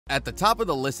At the top of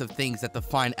the list of things that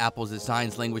define Apple's design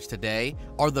language today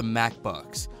are the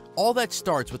Macbooks. All that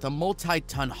starts with a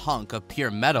multi-ton hunk of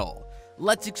pure metal.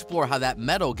 Let's explore how that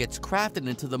metal gets crafted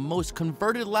into the most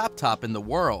converted laptop in the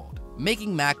world.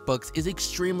 Making MacBooks is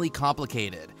extremely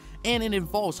complicated, and it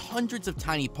involves hundreds of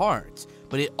tiny parts,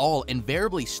 but it all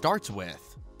invariably starts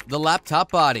with the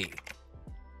laptop body.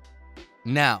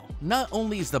 Now, not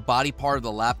only is the body part of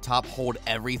the laptop hold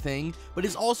everything, but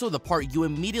is also the part you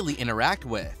immediately interact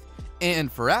with.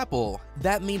 And for Apple,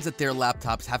 that means that their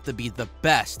laptops have to be the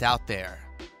best out there.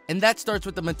 And that starts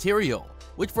with the material,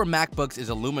 which for MacBooks is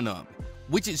aluminum,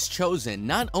 which is chosen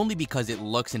not only because it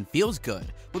looks and feels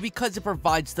good, but because it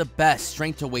provides the best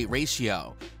strength to weight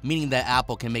ratio, meaning that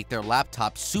Apple can make their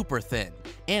laptops super thin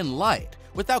and light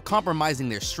without compromising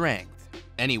their strength.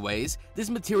 Anyways, this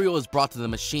material is brought to the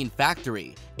machine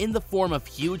factory in the form of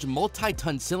huge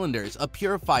multi-ton cylinders of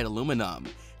purified aluminum.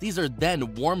 These are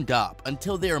then warmed up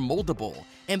until they are moldable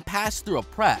and passed through a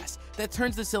press that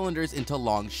turns the cylinders into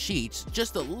long sheets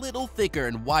just a little thicker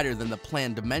and wider than the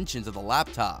planned dimensions of the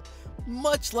laptop,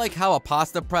 much like how a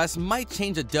pasta press might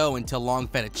change a dough into long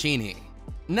fettuccine.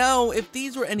 Now, if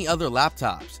these were any other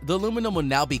laptops, the aluminum would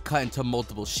now be cut into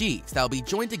multiple sheets that will be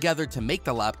joined together to make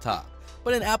the laptop.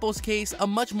 But in Apple's case, a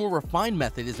much more refined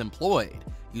method is employed.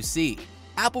 You see,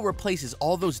 Apple replaces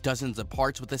all those dozens of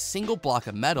parts with a single block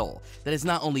of metal that is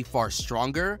not only far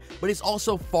stronger, but is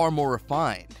also far more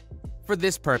refined. For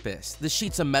this purpose, the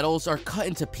sheets of metals are cut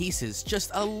into pieces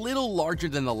just a little larger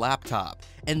than the laptop,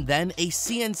 and then a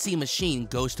CNC machine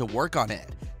goes to work on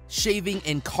it, shaving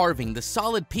and carving the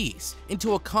solid piece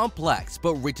into a complex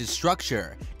but rigid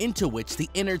structure into which the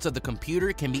innards of the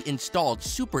computer can be installed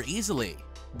super easily.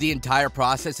 The entire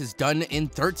process is done in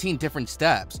 13 different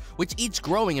steps, which each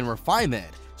growing in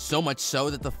refinement, so much so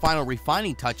that the final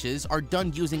refining touches are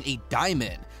done using a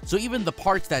diamond, so even the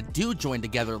parts that do join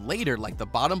together later, like the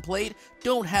bottom plate,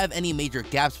 don't have any major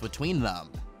gaps between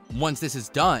them. Once this is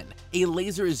done, a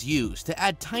laser is used to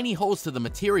add tiny holes to the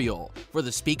material for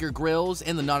the speaker grills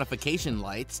and the notification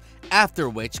lights, after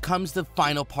which comes the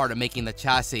final part of making the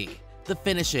chassis, the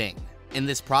finishing. In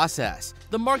this process,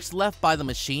 the marks left by the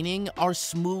machining are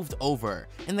smoothed over,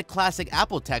 and the classic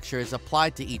Apple texture is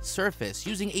applied to each surface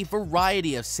using a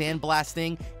variety of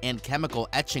sandblasting and chemical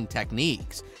etching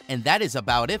techniques. And that is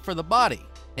about it for the body.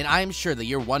 And I am sure that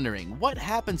you're wondering what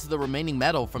happens to the remaining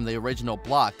metal from the original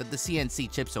block that the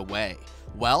CNC chips away.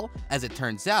 Well, as it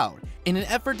turns out, in an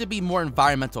effort to be more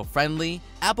environmental friendly,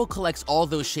 Apple collects all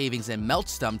those shavings and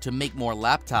melts them to make more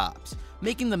laptops,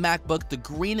 making the MacBook the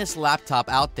greenest laptop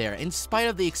out there in spite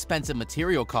of the expensive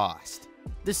material cost.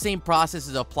 The same process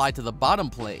is applied to the bottom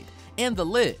plate and the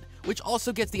lid, which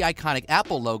also gets the iconic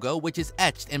Apple logo, which is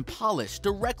etched and polished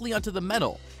directly onto the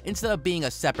metal instead of being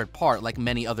a separate part like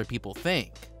many other people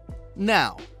think.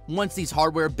 Now, once these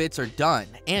hardware bits are done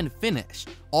and finished,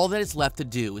 all that is left to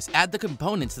do is add the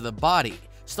components to the body,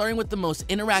 starting with the most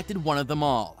interactive one of them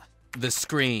all, the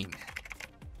screen.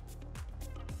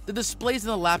 The displays in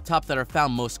the laptop that are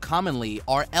found most commonly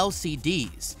are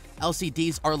LCDs.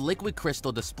 LCDs are liquid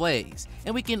crystal displays,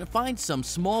 and we can find some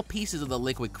small pieces of the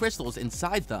liquid crystals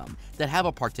inside them that have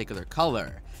a particular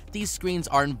color. These screens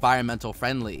are environmental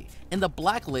friendly, and the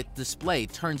backlit display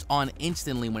turns on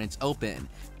instantly when it's open,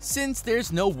 since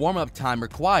there's no warm-up time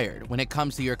required when it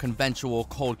comes to your conventional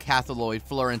cold cathode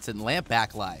fluorescent lamp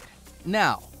backlight.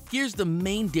 Now, here's the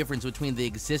main difference between the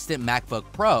existing MacBook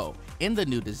Pro and the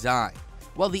new design.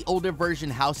 While the older version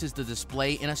houses the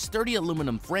display in a sturdy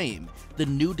aluminum frame, the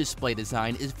new display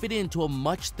design is fitted into a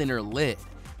much thinner lid.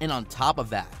 And on top of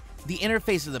that, the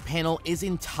interface of the panel is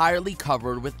entirely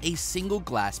covered with a single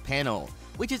glass panel,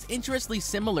 which is interestingly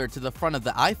similar to the front of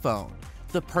the iPhone.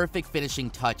 The perfect finishing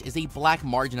touch is a black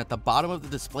margin at the bottom of the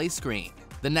display screen.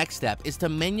 The next step is to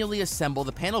manually assemble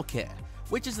the panel kit,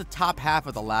 which is the top half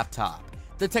of the laptop.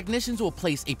 The technicians will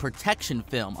place a protection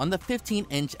film on the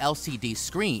 15-inch LCD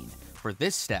screen for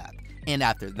this step, and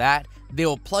after that, they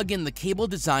will plug in the cable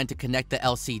designed to connect the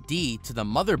LCD to the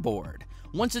motherboard.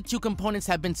 Once the two components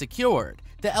have been secured,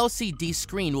 the LCD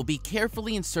screen will be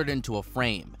carefully inserted into a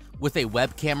frame, with a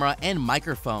web camera and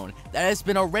microphone that has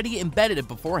been already embedded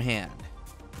beforehand.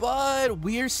 But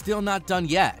we're still not done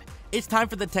yet. It's time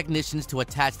for the technicians to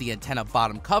attach the antenna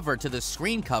bottom cover to the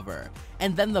screen cover,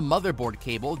 and then the motherboard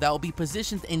cable that will be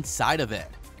positioned inside of it.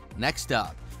 Next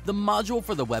up, the module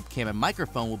for the webcam and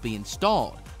microphone will be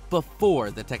installed before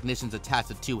the technicians attach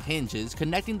the two hinges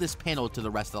connecting this panel to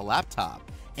the rest of the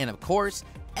laptop. And of course,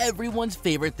 everyone's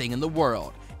favorite thing in the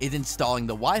world is installing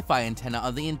the Wi-Fi antenna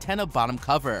on the antenna bottom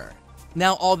cover.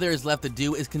 Now all there is left to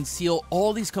do is conceal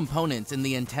all these components in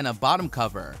the antenna bottom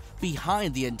cover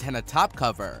behind the antenna top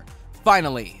cover.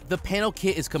 Finally, the panel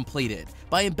kit is completed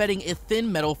by embedding a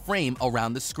thin metal frame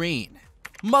around the screen.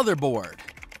 Motherboard.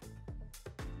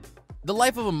 The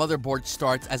life of a motherboard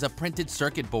starts as a printed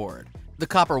circuit board. The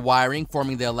copper wiring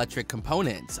forming the electric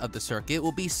components of the circuit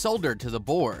will be soldered to the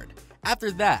board.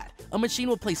 After that, a machine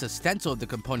will place a stencil of the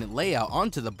component layout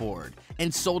onto the board,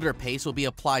 and solder paste will be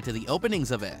applied to the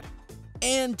openings of it.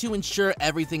 And to ensure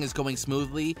everything is going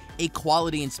smoothly, a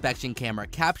quality inspection camera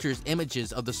captures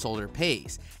images of the solder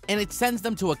paste, and it sends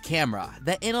them to a camera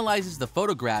that analyzes the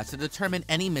photographs to determine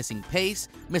any missing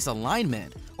paste,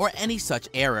 misalignment, or any such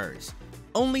errors.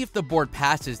 Only if the board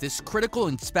passes this critical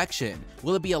inspection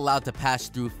will it be allowed to pass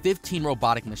through 15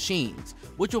 robotic machines,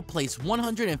 which will place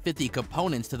 150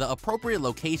 components to the appropriate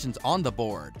locations on the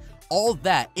board. All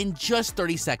that in just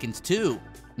 30 seconds too.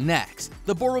 Next,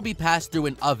 the board will be passed through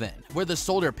an oven where the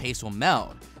solder paste will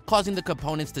melt, causing the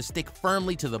components to stick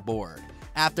firmly to the board.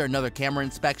 After another camera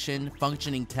inspection,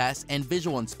 functioning tests, and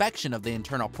visual inspection of the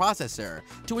internal processor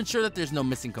to ensure that there's no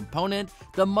missing component,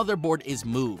 the motherboard is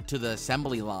moved to the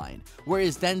assembly line, where it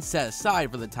is then set aside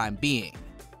for the time being.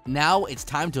 Now it's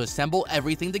time to assemble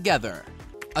everything together.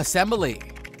 Assembly.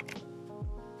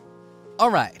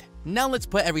 Alright, now let's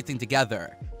put everything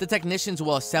together. The technicians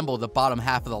will assemble the bottom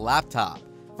half of the laptop.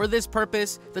 For this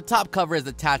purpose, the top cover is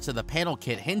attached to the panel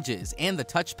kit hinges and the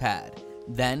touchpad.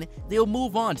 Then, they'll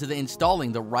move on to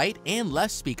installing the right and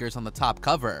left speakers on the top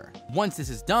cover. Once this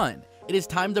is done, it is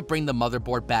time to bring the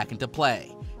motherboard back into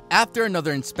play. After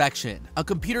another inspection, a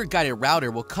computer-guided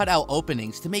router will cut out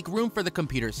openings to make room for the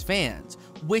computer's fans,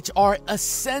 which are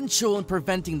essential in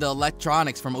preventing the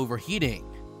electronics from overheating.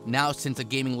 Now, since a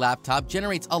gaming laptop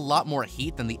generates a lot more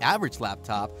heat than the average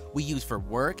laptop we use for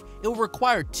work, it will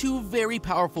require 2 very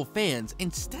powerful fans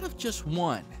instead of just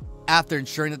 1. After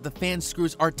ensuring that the fan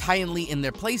screws are tightly in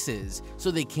their places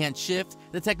so they can't shift,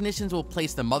 the technicians will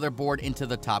place the motherboard into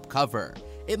the top cover.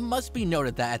 It must be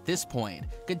noted that at this point,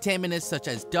 contaminants such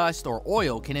as dust or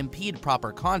oil can impede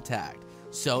proper contact,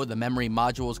 so the memory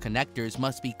module's connectors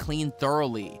must be cleaned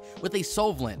thoroughly with a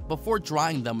solvent before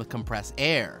drying them with compressed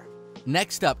air.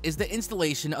 Next up is the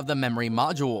installation of the memory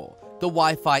module, the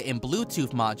Wi-Fi and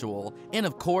Bluetooth module, and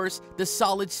of course, the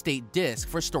solid-state disk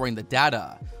for storing the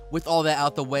data. With all that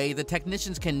out the way, the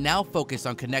technicians can now focus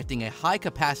on connecting a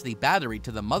high-capacity battery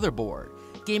to the motherboard.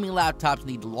 Gaming laptops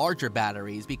need larger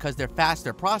batteries because their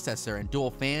faster processor and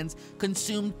dual fans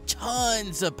consume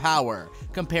tons of power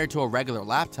compared to a regular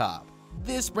laptop.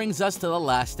 This brings us to the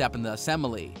last step in the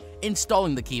assembly,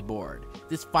 installing the keyboard.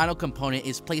 This final component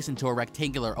is placed into a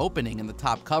rectangular opening in the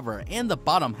top cover and the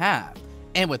bottom half.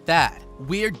 And with that,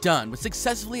 we're done with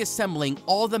successfully assembling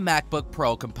all the MacBook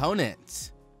Pro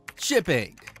components.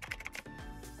 Shipping.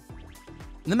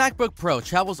 The MacBook Pro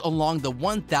travels along the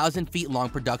 1,000 feet long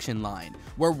production line,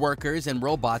 where workers and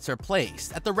robots are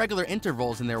placed at the regular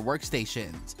intervals in their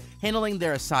workstations. Handling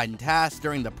their assigned tasks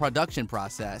during the production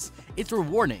process, it's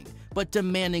rewarding but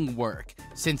demanding work,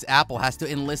 since Apple has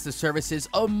to enlist the services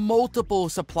of multiple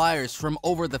suppliers from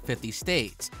over the 50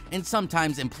 states, and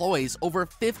sometimes employs over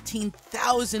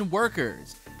 15,000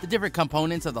 workers. The different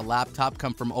components of the laptop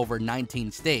come from over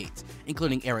 19 states,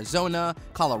 including Arizona,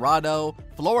 Colorado,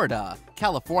 Florida,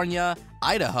 California,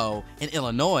 Idaho, and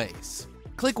Illinois.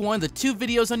 Click one of the 2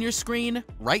 videos on your screen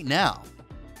right now.